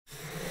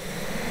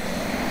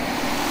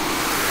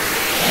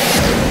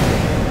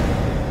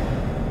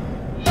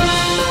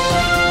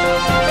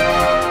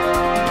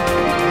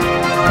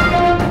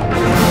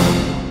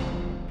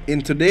In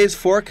today's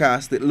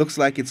forecast, it looks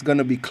like it's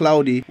gonna be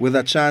cloudy with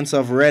a chance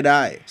of red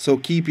eye. So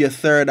keep your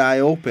third eye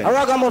open. A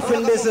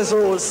ragamuffin business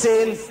rule,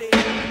 sin.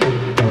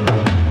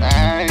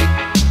 Hey,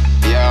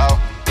 yo.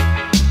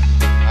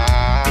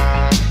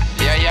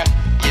 Yeah.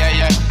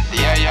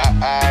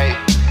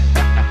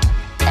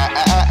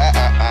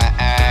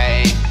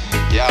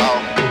 Yo.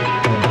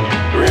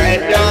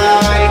 Red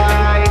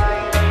eye.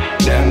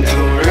 Them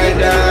two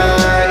red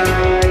eye.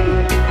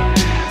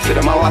 See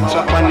them a watch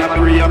up and a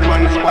pray up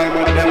and spy,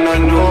 but them not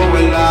know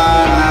we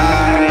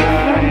lie.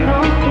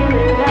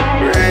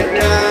 Red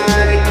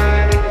eye.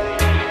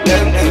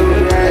 Them two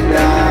red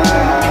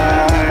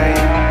eye.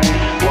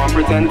 Won't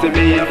pretend to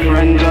be a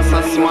friend, just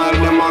a smile.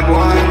 Them a go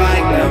on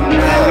like them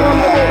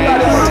nice.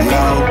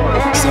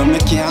 So me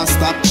can't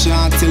stop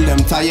chant till them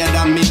tired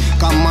of me.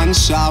 Come on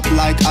sharp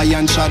like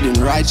iron shotting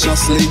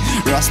righteously.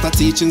 Rasta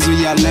teachings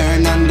we a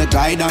learn and the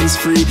guidance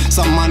free.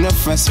 Some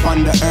manifest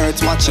on the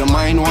earth, what your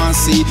mind want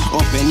see.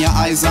 Open your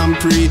eyes and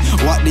pray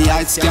what the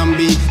heights can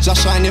be.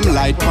 Just shine him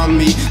light on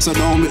me, so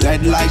don't be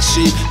led like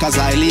sheep. Cause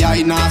I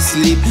not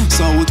sleep,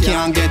 so we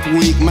can't get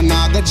weak. Man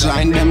I go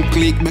join them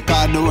clique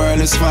because the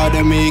world is for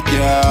the meek,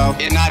 yeah.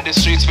 In the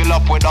streets fill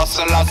up with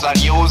hustlers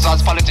and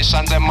users.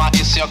 Politicians them a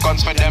issue your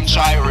guns for them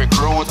try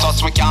recruit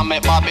us. We can't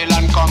make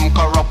Babylon come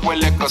corrupt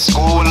with liquor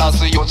school. As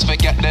the youths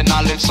forget the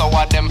knowledge, so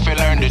what them feel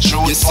learn the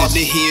truth. You see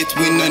the hate,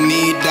 we no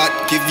need that.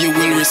 Give you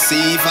will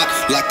receive it.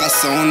 Like a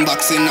sound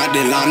box in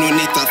the land, we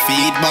need a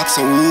feedback.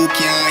 So who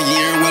can't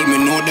hear? Well, me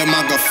know them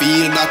a go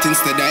feel that.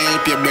 Instead I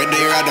help your brother,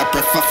 rather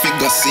prefer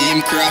figure see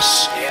him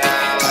crash.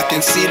 I can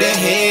see the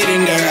hate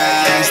in their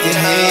eyes, the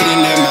hate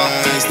in their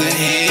eyes, the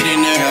hate in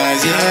their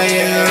eyes,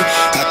 yeah.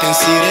 I can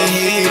see the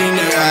hate in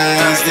their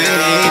eyes, the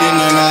hate in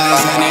their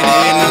eyes, and it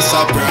ain't no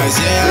surprise,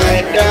 yeah.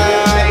 Red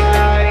eye,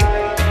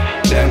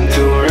 them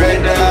two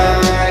red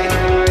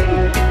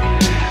eye.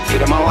 See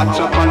them a watch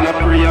up and a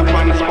pray up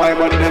and a spy,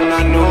 but them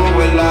not know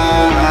we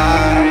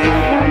lie.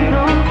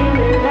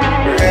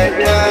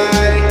 Red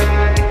eye,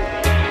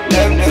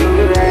 them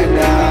two red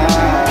eye.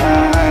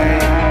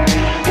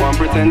 Won't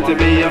pretend to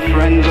be a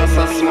friend, just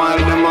a smile.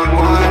 Them a go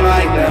on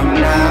like them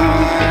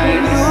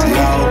nice.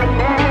 Yo.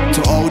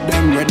 To all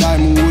them red eye,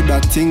 me woulda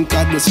think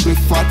of the split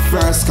at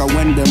first. Cause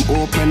when them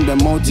open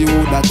them out, you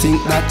woulda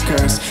think that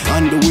curse.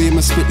 And the way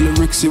me spit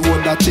lyrics, you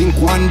woulda think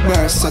one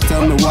verse. So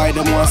tell me why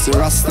them want to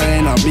rasta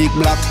in a big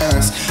black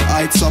earth.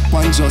 Heights up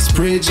and just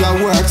praise your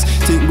works.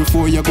 Think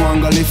before you go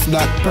and go lift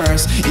that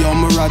purse. Yo,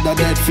 me rather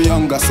dead for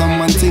younger,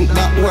 someone think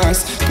that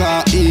worse.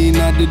 Cause in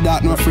the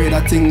dark, no afraid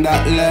I think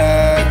that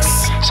lurks.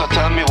 So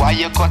tell me why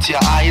you cut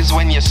your eyes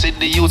when you see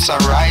the youths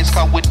arise.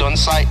 Cause we don't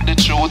sight the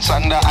truths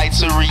and the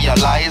heights to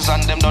realize.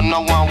 And them don't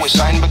know one we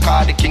shine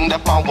because the king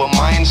up on our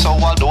mind. So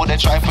although they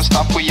try to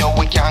stop we, yo,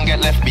 we can't get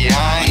left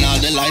behind. And all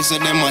the lies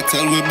of them I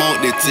tell we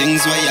about the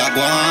things where you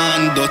go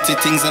on. Dirty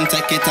things and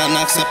take it and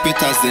accept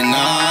it as the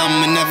norm.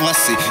 Me never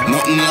see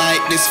nothing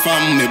like this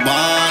from me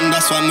born.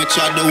 That's why me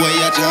try the way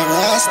I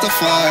just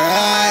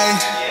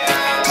Rastafari.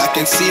 I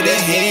can see the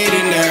hate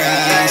in their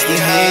eyes, the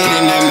hate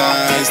in their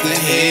eyes, the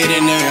hate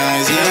in their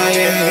eyes,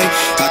 yeah.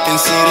 I can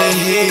see the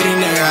hate in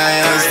their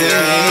eyes, the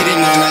hate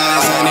in their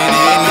eyes, and it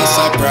ain't no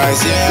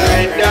surprise, yeah.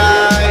 Red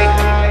eye,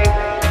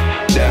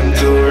 them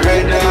two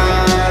red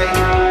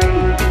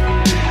eye.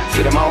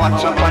 See them a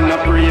watch up and a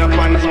pray up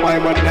and a spy,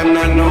 but them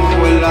not know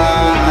we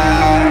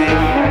lie.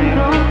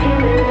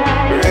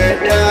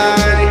 Red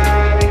eye,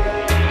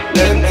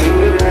 them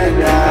two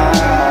red eye.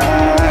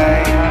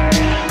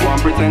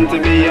 Won't pretend to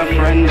be a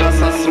friend,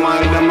 just a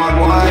smile. Them a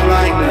go on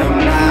like them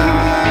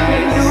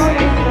nice.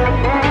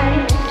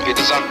 It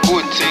is a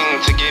good thing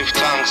to give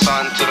thanks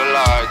unto the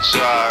Lord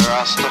Jah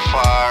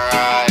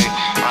Rastafari,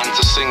 and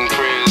to sing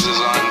praises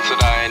unto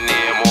thy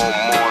name, O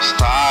Most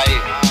High.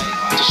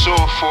 To show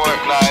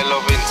forth thy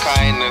loving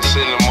kindness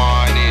in the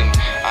morning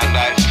and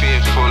thy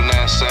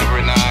faithfulness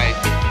every night.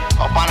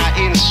 Upon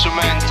an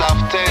instrument of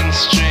 10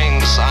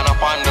 strings and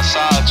upon the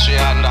psaltery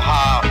and the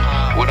harp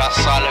with a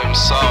solemn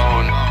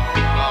sound.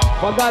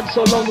 For God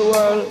so loved the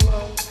world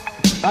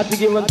that he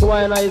gave unto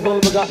I and his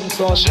only begotten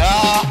son.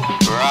 Jah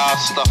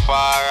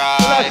Rastafari.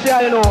 That's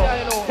how you know.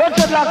 Don't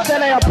you like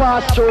saying you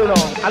pass through, you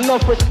know.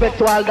 Enough respect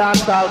to all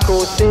dancehall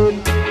crew,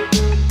 see?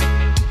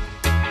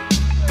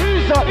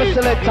 Please up, Mr.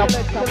 Selector.